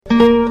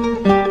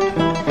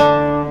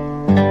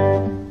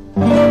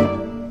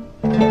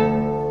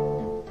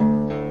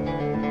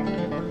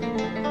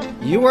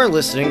are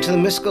listening to the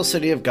Mystical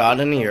City of God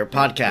in a Year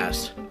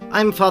podcast.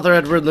 I'm Father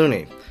Edward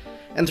Looney,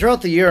 and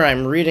throughout the year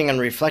I'm reading and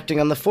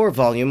reflecting on the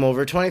 4-volume,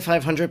 over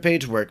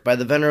 2,500-page work by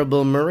the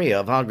Venerable Maria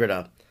of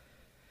Agreda.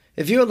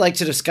 If you would like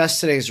to discuss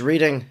today's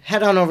reading,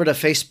 head on over to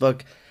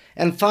Facebook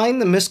and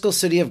find the Mystical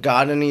City of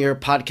God in a Year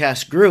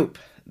podcast group.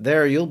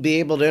 There you'll be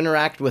able to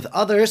interact with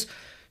others,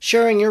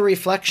 sharing your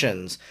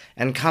reflections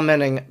and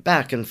commenting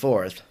back and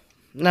forth.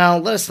 Now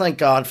let us thank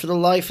God for the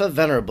life of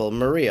Venerable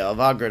Maria of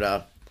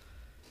Agreda.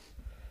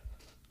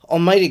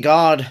 Almighty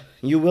God,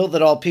 you will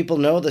that all people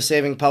know the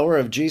saving power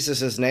of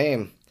Jesus'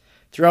 name.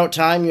 Throughout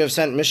time you have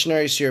sent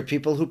missionaries to your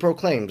people who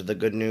proclaimed the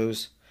good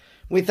news.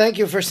 We thank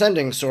you for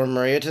sending Sor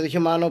Maria to the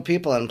Humano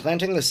people and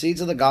planting the seeds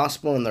of the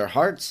gospel in their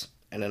hearts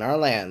and in our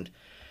land.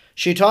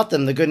 She taught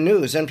them the good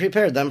news and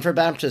prepared them for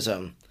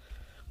baptism.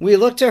 We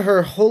look to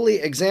her holy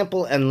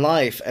example and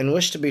life and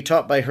wish to be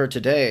taught by her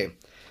today.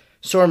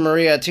 Sor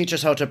Maria, teach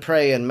us how to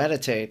pray and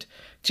meditate.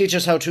 Teach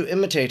us how to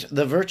imitate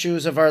the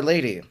virtues of Our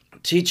Lady.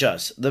 Teach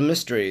us the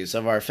mysteries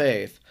of our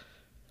faith.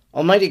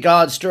 Almighty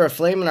God, stir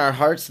aflame in our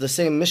hearts the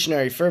same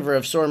missionary fervor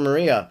of Sor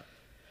Maria,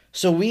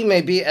 so we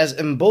may be as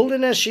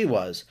emboldened as she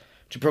was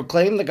to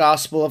proclaim the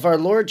gospel of our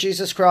Lord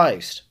Jesus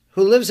Christ,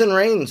 who lives and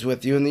reigns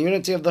with you in the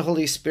unity of the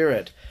Holy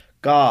Spirit,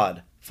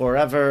 God,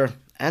 forever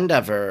and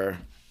ever.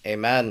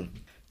 Amen.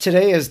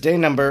 Today is day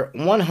number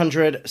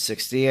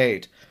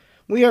 168.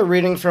 We are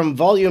reading from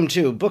Volume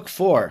 2, Book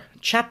 4,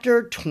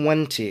 Chapter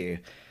 20,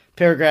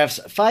 paragraphs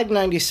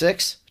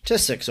 596 to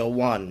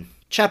 601.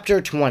 Chapter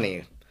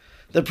 20.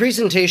 The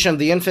presentation of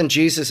the infant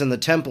Jesus in the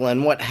temple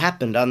and what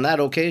happened on that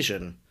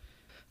occasion.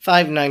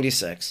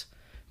 596.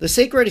 The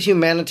sacred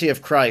humanity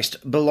of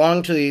Christ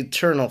belonged to the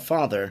Eternal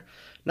Father,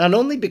 not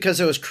only because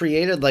it was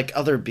created like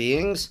other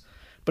beings,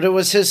 but it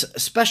was his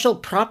special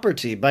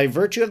property by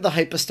virtue of the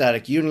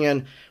hypostatic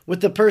union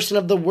with the person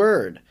of the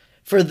Word.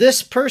 For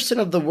this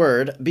person of the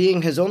Word,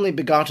 being his only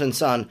begotten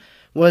Son,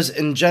 was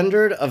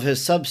engendered of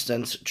his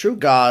substance, true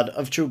God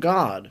of true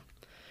God.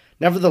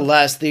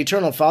 Nevertheless, the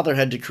Eternal Father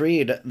had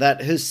decreed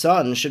that his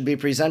Son should be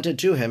presented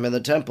to him in the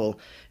temple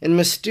in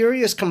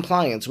mysterious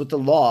compliance with the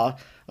law,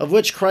 of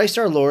which Christ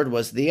our Lord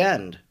was the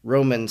end.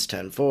 Romans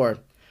 10:4.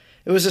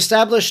 It was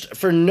established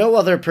for no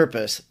other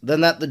purpose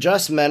than that the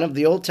just men of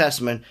the Old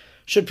Testament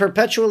should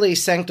perpetually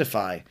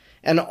sanctify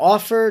and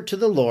offer to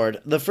the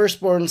Lord the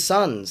firstborn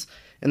sons,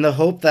 in the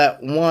hope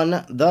that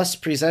one thus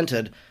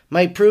presented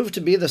might prove to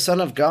be the Son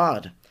of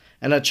God,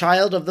 and a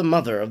child of the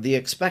mother of the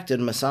expected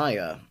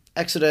Messiah.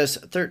 Exodus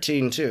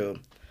 13:2.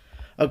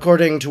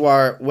 According to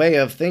our way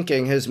of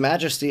thinking, His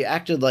Majesty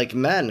acted like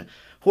men,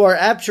 who are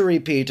apt to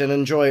repeat and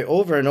enjoy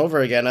over and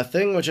over again a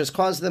thing which has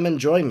caused them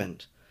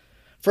enjoyment.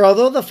 For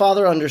although the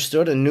Father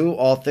understood and knew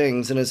all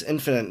things in His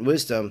infinite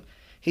wisdom,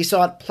 He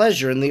sought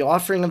pleasure in the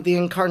offering of the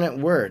incarnate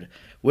Word,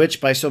 which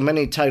by so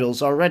many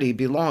titles already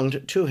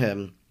belonged to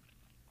Him.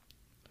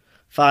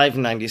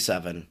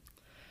 597.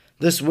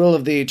 This will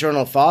of the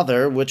Eternal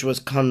Father, which was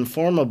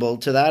conformable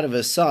to that of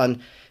His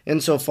Son,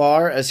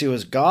 insofar as He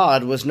was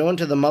God, was known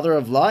to the Mother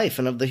of Life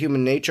and of the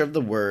human nature of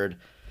the Word,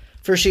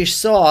 for she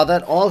saw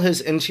that all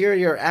His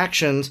interior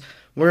actions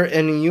were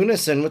in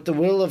unison with the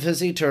will of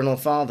His Eternal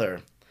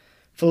Father.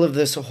 Full of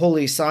this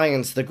holy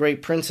science, the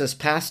great princess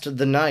passed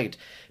the night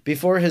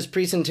before His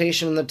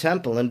presentation in the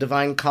temple in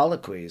divine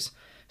colloquies.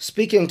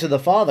 Speaking to the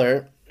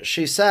Father,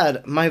 she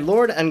said, "My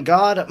Lord and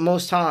God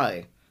Most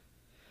High,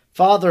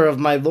 Father of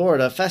my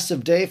Lord, a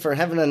festive day for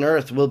heaven and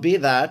earth will be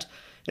that,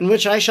 in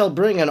which I shall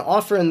bring and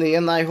offer in thee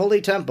in thy holy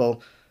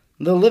temple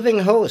the living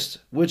host,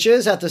 which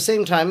is at the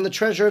same time the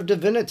treasure of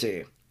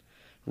divinity.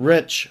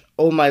 Rich,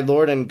 O my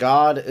Lord and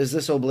God, is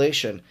this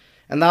oblation,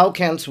 and thou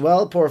canst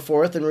well pour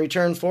forth in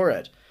return for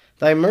it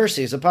thy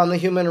mercies upon the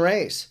human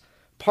race,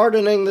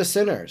 pardoning the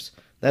sinners,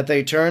 that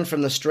they turn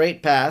from the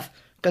straight path,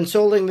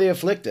 consoling the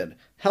afflicted,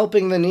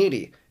 helping the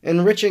needy,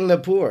 enriching the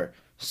poor,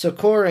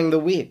 succoring the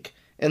weak,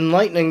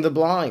 enlightening the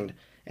blind,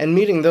 and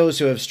meeting those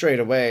who have strayed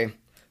away.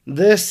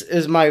 This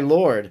is my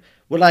Lord,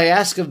 what I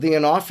ask of thee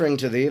in offering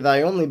to thee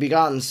thy only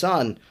begotten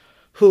Son,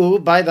 who,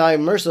 by thy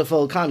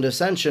merciful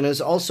condescension, is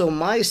also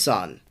my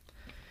Son.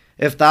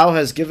 If thou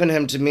hast given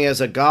him to me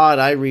as a God,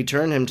 I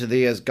return him to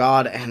thee as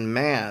God and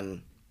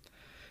man.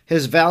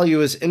 His value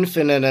is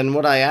infinite, and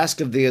what I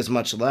ask of thee is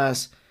much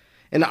less.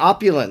 In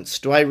opulence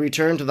do I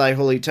return to thy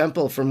holy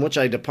temple, from which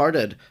I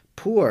departed,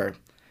 poor,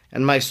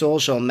 and my soul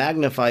shall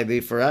magnify thee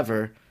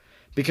forever,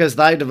 because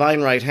thy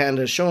divine right hand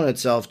has shown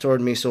itself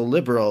toward me so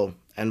liberal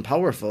and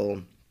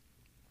powerful.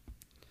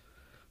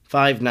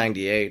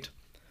 598.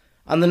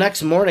 On the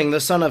next morning, the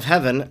Son of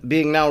Heaven,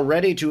 being now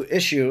ready to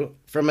issue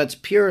from its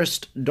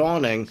purest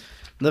dawning,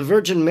 the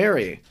Virgin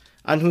Mary,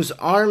 on whose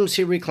arms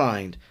he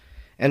reclined,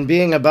 and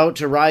being about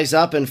to rise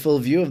up in full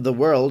view of the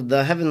world,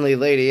 the heavenly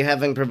lady,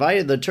 having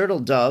provided the turtle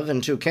dove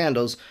and 2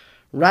 candles,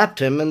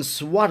 wrapped him in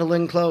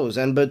swaddling clothes,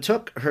 and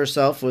betook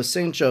herself with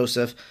Saint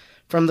Joseph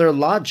from their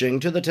lodging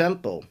to the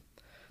temple.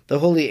 The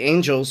holy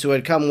angels who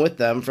had come with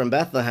them from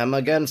Bethlehem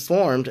again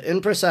formed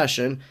in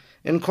procession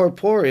in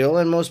corporeal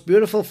and most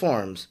beautiful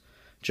forms,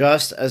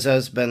 just as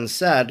has been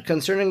said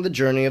concerning the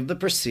journey of the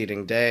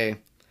preceding day.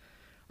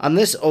 On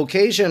this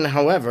occasion,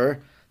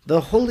 however,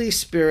 the Holy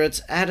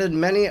Spirits added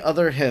many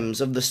other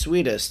hymns of the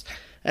sweetest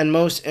and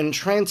most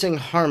entrancing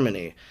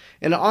harmony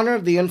in honor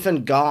of the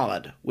infant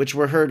God, which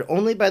were heard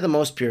only by the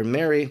most pure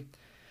Mary.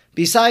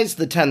 Besides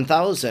the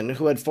 10,000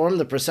 who had formed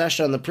the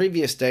procession on the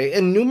previous day,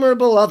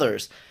 innumerable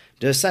others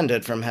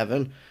descended from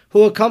heaven,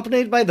 who,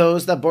 accompanied by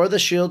those that bore the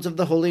shields of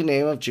the holy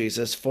name of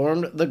Jesus,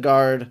 formed the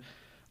guard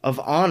of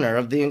honor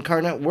of the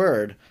incarnate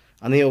Word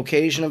on the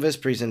occasion of his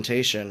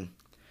presentation.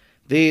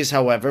 These,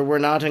 however, were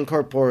not in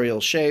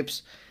corporeal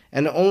shapes,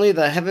 and only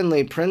the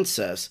heavenly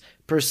princess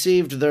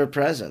perceived their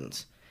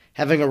presence.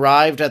 Having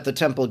arrived at the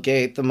temple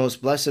gate, the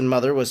most blessed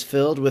Mother was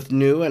filled with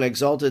new and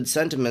exalted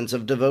sentiments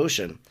of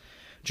devotion.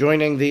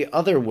 Joining the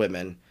other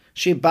women,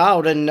 she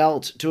bowed and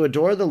knelt to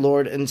adore the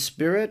Lord in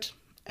spirit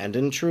and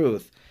in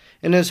truth,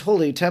 in his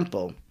holy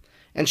temple.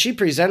 And she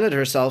presented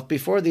herself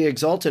before the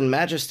exalted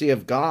majesty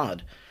of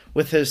God,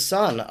 with his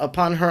Son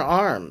upon her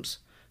arms.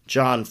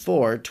 John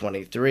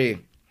 4:23.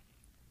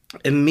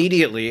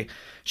 Immediately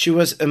she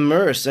was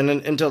immersed in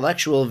an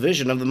intellectual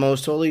vision of the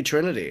most holy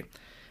Trinity,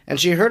 and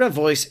she heard a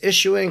voice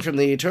issuing from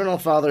the eternal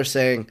Father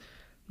saying,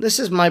 "This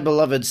is my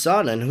beloved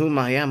Son, in whom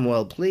I am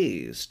well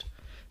pleased."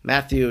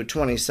 Matthew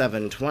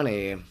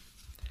 27:20.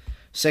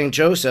 Saint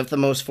Joseph, the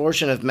most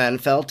fortunate of men,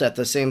 felt at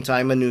the same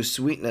time a new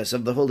sweetness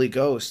of the Holy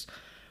Ghost,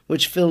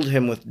 which filled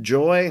him with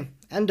joy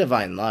and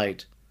divine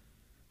light.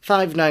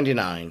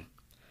 599.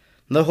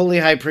 The holy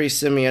high priest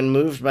Simeon,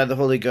 moved by the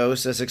Holy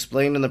Ghost, as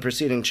explained in the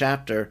preceding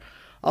chapter,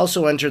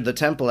 also entered the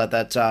temple at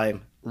that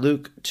time.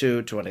 Luke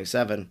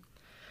 2:27.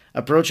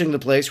 Approaching the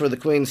place where the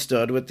queen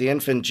stood with the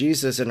infant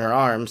Jesus in her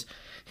arms,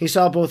 he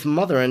saw both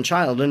mother and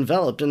child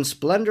enveloped in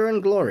splendor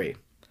and glory.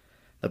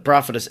 The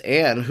prophetess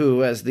Anne,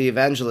 who, as the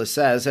evangelist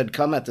says, had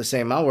come at the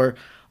same hour,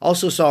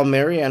 also saw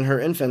Mary and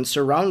her infant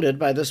surrounded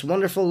by this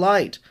wonderful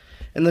light.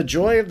 In the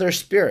joy of their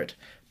spirit,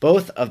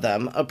 both of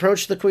them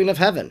approached the Queen of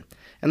Heaven,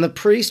 and the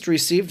priest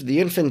received the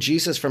infant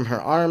Jesus from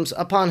her arms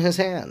upon his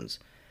hands.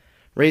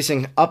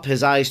 Raising up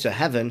his eyes to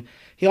heaven,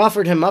 he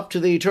offered him up to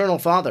the eternal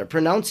Father,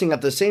 pronouncing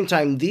at the same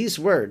time these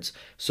words,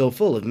 so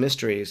full of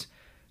mysteries: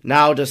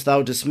 "Now dost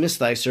thou dismiss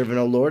thy servant,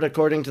 O Lord,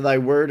 according to thy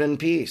word and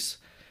peace,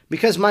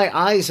 because my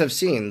eyes have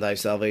seen thy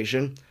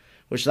salvation,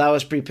 which thou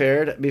hast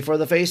prepared before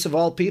the face of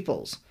all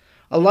peoples,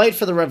 a light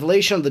for the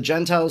revelation of the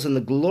Gentiles and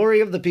the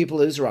glory of the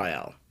people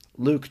Israel."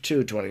 Luke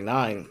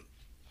 2:29.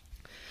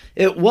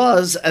 It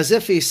was as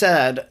if he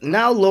said,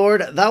 "Now,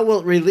 Lord, thou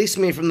wilt release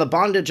me from the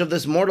bondage of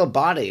this mortal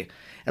body,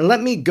 and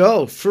let me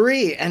go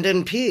free and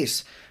in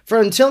peace, for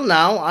until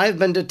now I have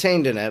been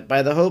detained in it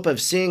by the hope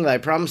of seeing thy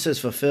promises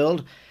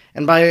fulfilled,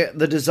 and by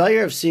the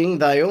desire of seeing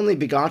thy only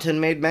begotten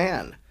made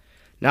man.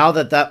 Now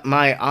that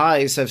my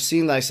eyes have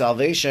seen thy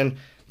salvation,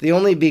 the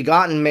only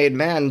begotten made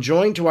man,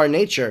 joined to our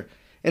nature,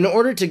 in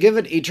order to give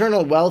it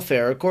eternal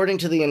welfare according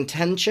to the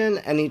intention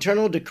and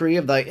eternal decree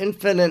of thy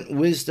infinite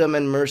wisdom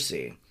and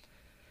mercy,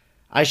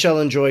 I shall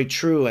enjoy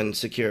true and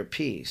secure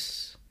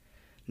peace.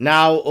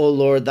 Now, O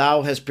Lord,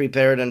 thou hast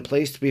prepared and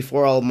placed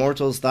before all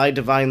mortals thy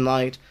divine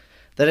light,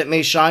 that it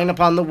may shine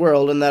upon the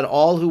world, and that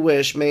all who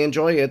wish may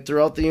enjoy it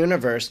throughout the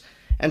universe,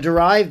 and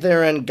derive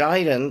therein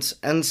guidance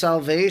and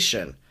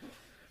salvation.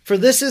 For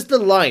this is the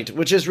light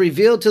which is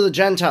revealed to the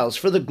Gentiles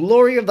for the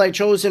glory of thy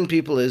chosen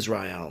people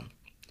Israel."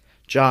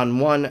 John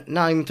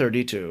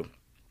 1:9-32.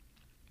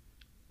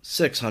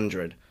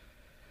 600.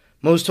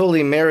 Most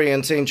Holy Mary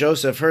and Saint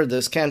Joseph heard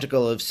this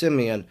canticle of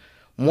Simeon,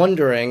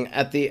 wondering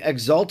at the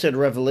exalted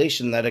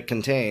revelation that it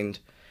contained.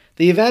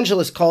 The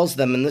evangelist calls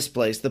them in this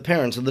place the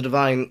parents of the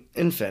divine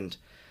infant,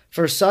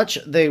 for such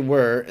they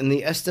were in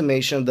the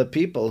estimation of the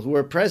people who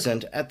were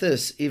present at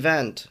this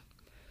event.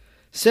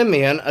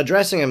 Simeon,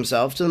 addressing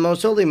himself to the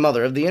most holy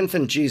mother of the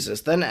infant Jesus,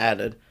 then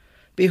added,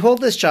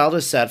 "Behold, this child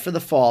is set for the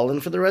fall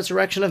and for the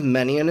resurrection of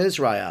many in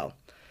Israel,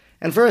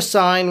 and for a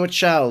sign which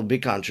shall be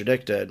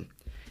contradicted.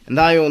 And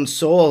thy own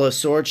soul a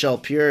sword shall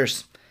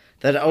pierce,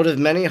 that out of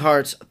many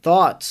hearts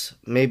thoughts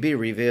may be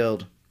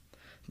revealed."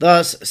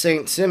 Thus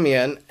Saint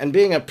Simeon, and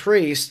being a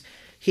priest,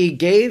 he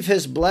gave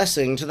his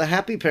blessing to the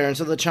happy parents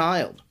of the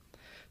child.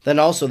 Then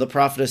also the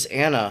prophetess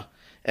Anna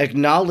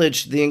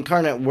acknowledged the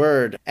incarnate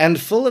Word,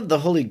 and full of the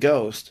Holy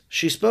Ghost,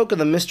 she spoke of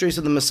the mysteries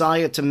of the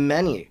Messiah to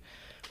many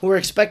who were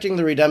expecting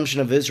the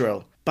redemption of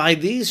Israel. By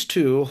these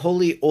two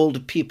holy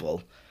old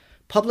people,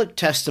 public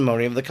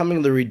testimony of the coming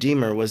of the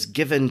Redeemer was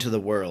given to the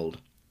world.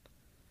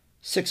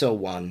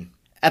 601.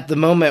 At the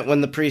moment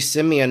when the priest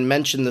Simeon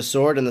mentioned the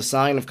sword and the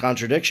sign of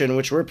contradiction,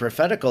 which were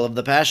prophetical of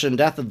the passion and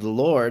death of the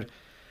Lord,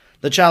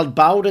 the child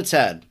bowed its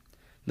head.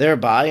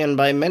 Thereby, and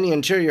by many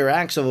interior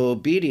acts of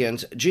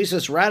obedience,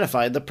 Jesus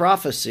ratified the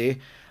prophecy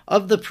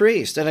of the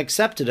priest and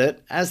accepted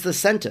it as the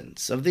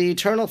sentence of the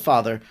eternal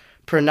Father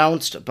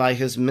pronounced by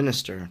his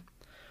minister.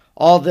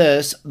 All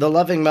this the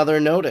loving mother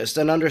noticed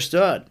and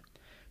understood.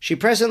 She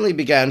presently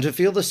began to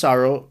feel the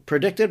sorrow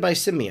predicted by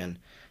Simeon,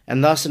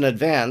 and thus in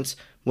advance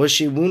was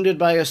she wounded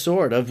by a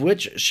sword, of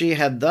which she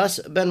had thus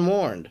been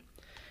warned.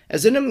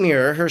 As in a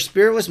mirror, her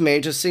spirit was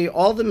made to see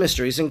all the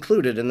mysteries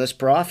included in this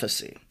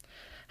prophecy.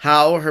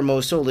 how her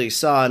most holy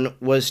Son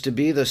was to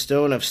be the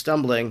stone of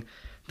stumbling,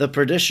 the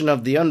perdition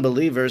of the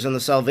unbelievers, and the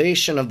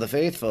salvation of the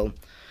faithful,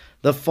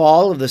 the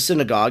fall of the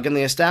synagogue, and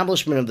the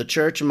establishment of the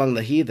church among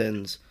the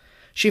heathens.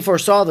 She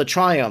foresaw the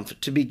triumph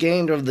to be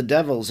gained over the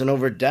devils and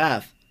over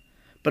death,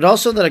 but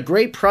also that a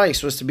great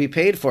price was to be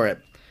paid for it,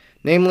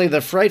 namely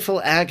the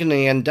frightful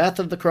agony and death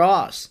of the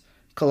cross.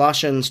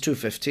 Colossians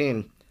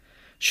 2:15.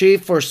 She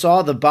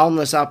foresaw the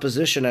boundless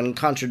opposition and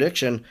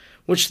contradiction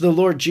which the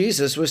Lord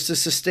Jesus was to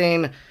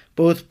sustain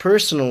both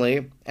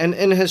personally and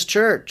in his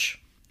church.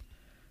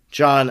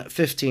 John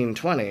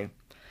 15:20.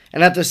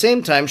 And at the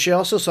same time she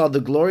also saw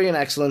the glory and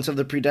excellence of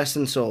the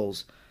predestined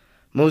souls.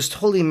 Most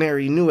Holy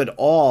Mary knew it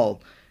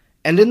all,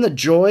 and in the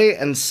joy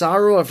and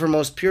sorrow of her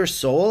most pure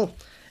soul,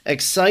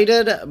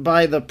 excited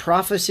by the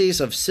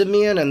prophecies of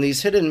Simeon and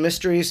these hidden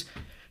mysteries,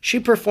 she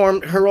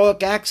performed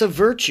heroic acts of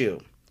virtue.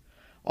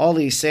 All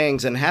these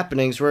sayings and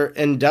happenings were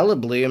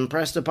indelibly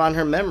impressed upon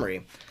her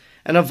memory,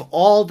 and of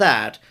all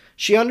that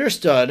she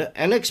understood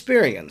and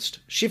experienced,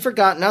 she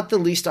forgot not the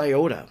least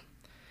iota.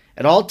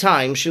 At all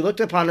times she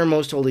looked upon her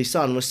most holy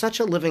Son with such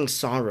a living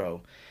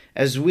sorrow,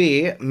 as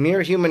we,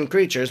 mere human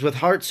creatures, with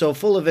hearts so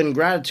full of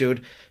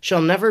ingratitude,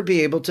 shall never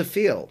be able to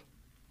feel.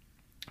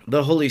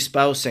 The holy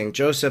spouse, Saint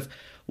Joseph,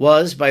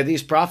 was, by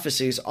these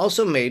prophecies,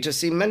 also made to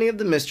see many of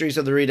the mysteries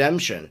of the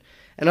redemption,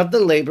 and of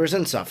the labors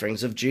and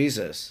sufferings of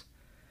Jesus.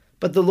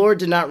 But the Lord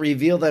did not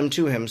reveal them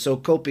to him so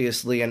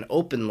copiously and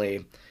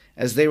openly,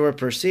 as they were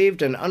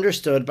perceived and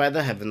understood by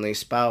the heavenly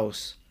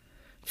spouse.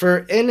 For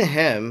in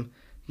him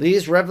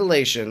these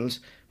revelations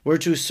were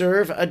to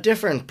serve a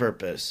different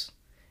purpose,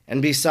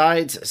 and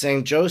besides,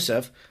 Saint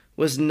Joseph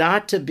was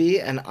not to be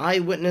an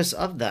eyewitness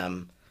of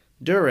them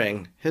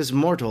during his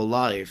mortal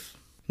life.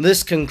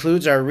 This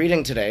concludes our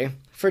reading today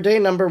for day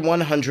number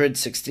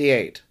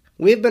 168.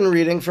 We've been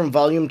reading from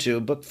Volume 2,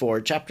 Book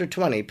 4, Chapter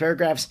 20,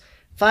 paragraphs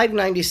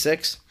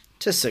 596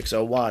 to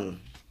 601.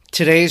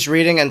 Today's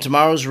reading and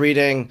tomorrow's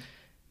reading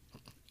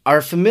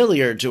are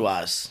familiar to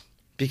us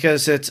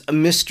because it's a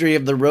mystery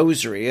of the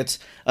Rosary. It's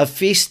a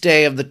feast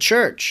day of the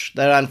Church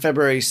that on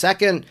February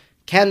 2nd,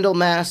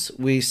 Candlemas,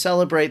 we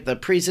celebrate the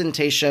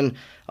presentation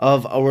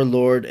of our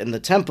Lord in the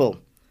temple.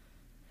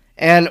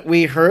 And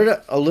we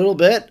heard a little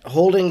bit,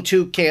 holding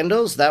 2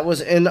 candles. That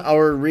was in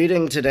our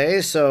reading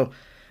today, so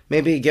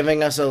maybe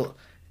giving us a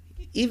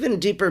even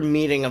deeper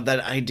meaning of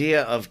that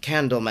idea of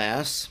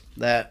Candlemas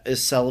that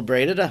is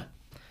celebrated.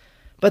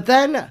 But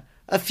then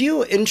a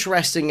few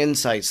interesting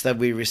insights that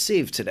we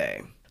received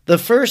today. The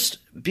first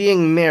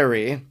being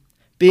Mary,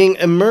 being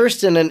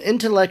immersed in an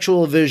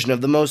intellectual vision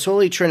of the Most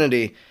Holy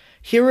Trinity,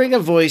 hearing a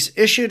voice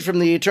issued from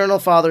the Eternal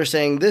Father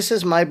saying, "This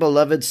is my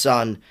beloved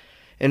Son,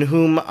 in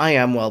whom I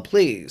am well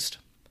pleased."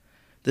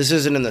 This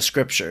isn't in the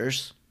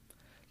Scriptures.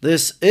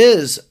 This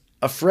is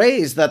a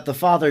phrase that the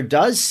Father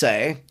does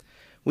say.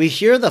 We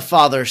hear the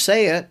Father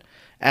say it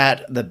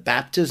at the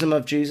baptism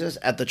of Jesus,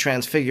 at the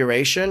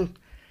Transfiguration,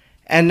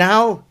 and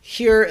now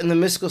here in the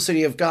mystical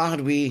city of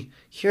God, we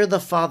hear the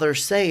Father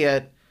say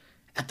it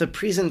at the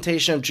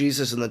presentation of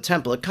Jesus in the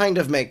temple. It kind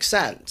of makes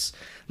sense.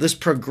 This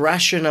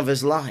progression of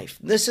his life.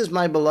 This is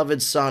my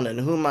beloved Son, in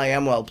whom I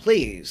am well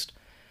pleased.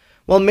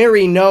 Well,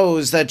 Mary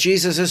knows that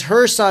Jesus is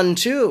her son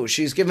too.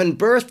 She's given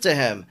birth to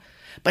him.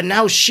 But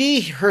now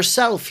she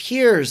herself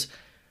hears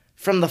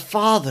from the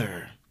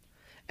Father,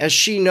 as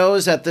she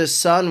knows that this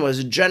Son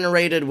was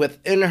generated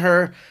within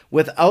her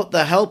without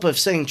the help of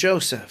Saint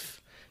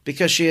Joseph,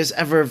 because she is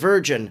ever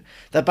virgin,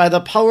 that by the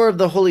power of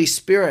the Holy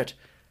Spirit,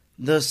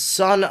 the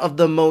Son of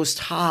the Most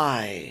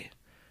High,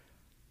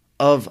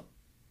 of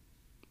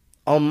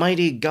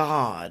Almighty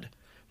God,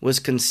 was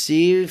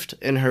conceived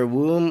in her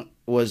womb,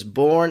 was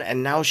born,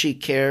 and now she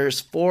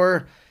cares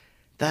for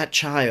that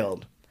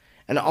child.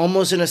 And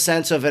almost in a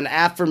sense of an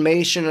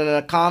affirmation and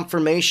a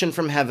confirmation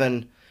from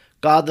heaven,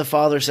 God the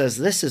Father says,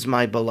 "This is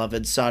my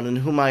beloved Son, in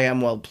whom I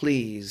am well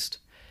pleased."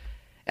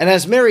 And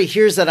as Mary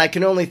hears that, I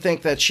can only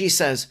think that she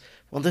says,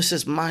 well, this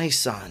is my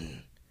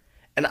Son,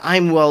 and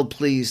I'm well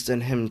pleased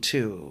in him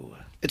too.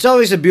 It's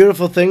always a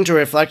beautiful thing to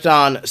reflect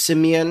on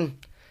Simeon.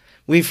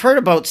 We've heard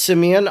about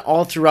Simeon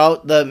all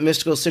throughout the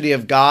mystical city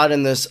of God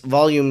in this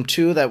volume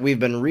 2 that we've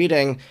been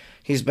reading.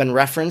 He's been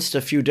referenced a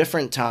few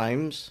different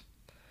times.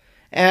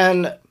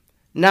 And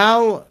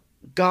now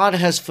God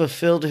has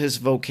fulfilled his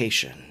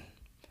vocation.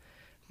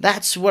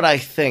 That's what I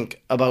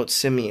think about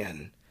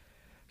Simeon.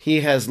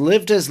 He has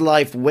lived his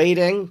life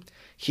waiting.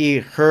 He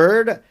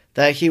heard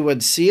that he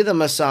would see the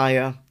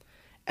Messiah,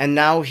 and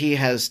now he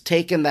has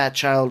taken that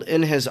child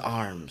in his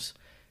arms.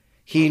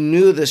 He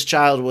knew this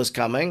child was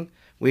coming.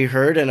 We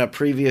heard in a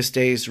previous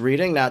day's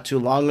reading not too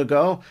long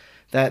ago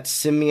that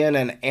Simeon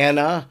and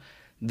Anna,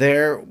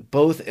 they're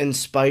both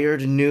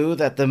inspired, knew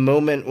that the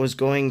moment was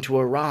going to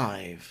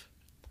arrive.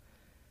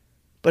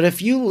 But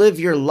if you live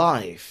your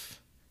life,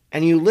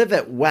 and you live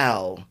it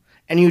well,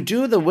 and you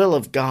do the will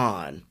of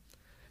God,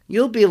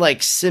 you'll be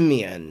like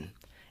Simeon,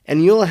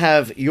 and you'll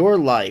have your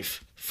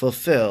life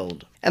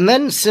fulfilled. And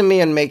then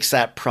Simeon makes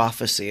that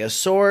prophecy. A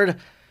sword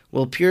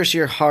will pierce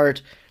your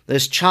heart.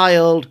 This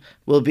child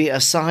will be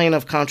a sign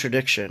of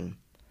contradiction.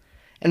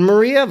 And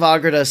Maria of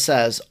Agreda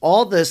says,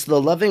 all this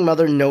the loving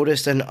mother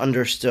noticed and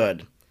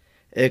understood.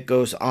 It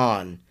goes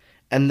on.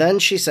 And then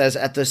she says,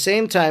 at the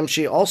same time,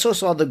 she also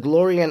saw the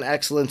glory and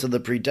excellence of the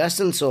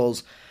predestined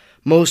souls.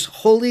 Most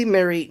Holy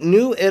Mary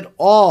knew it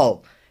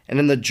all, and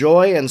in the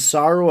joy and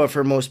sorrow of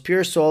her most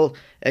pure soul,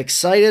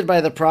 excited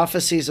by the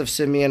prophecies of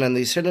Simeon and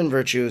these hidden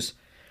virtues,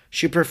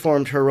 she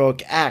performed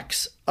heroic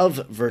acts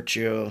of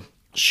virtue.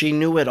 She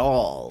knew it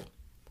all.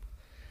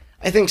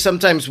 I think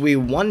sometimes we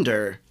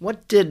wonder,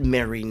 what did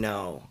Mary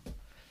know?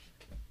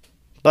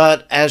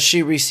 But as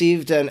she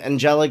received an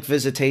angelic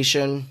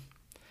visitation,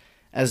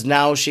 as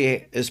now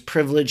she is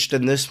privileged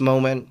in this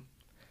moment,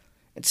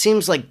 it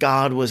seems like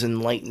God was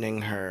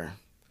enlightening her.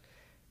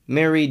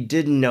 Mary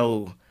did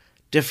know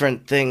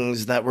different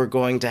things that were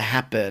going to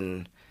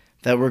happen,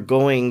 that were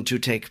going to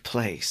take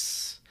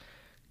place.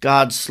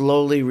 God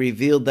slowly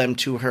revealed them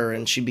to her,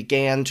 and she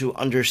began to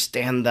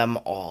understand them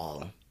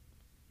all.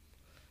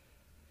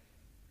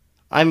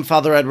 I'm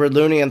Father Edward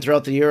Looney, and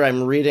throughout the year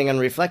I'm reading and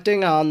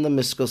reflecting on the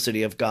mystical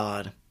city of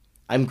God.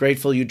 I'm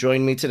grateful you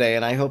joined me today,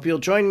 and I hope you'll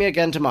join me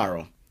again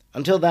tomorrow.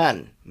 Until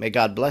then, may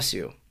God bless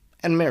you,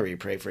 and Mary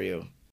pray for you.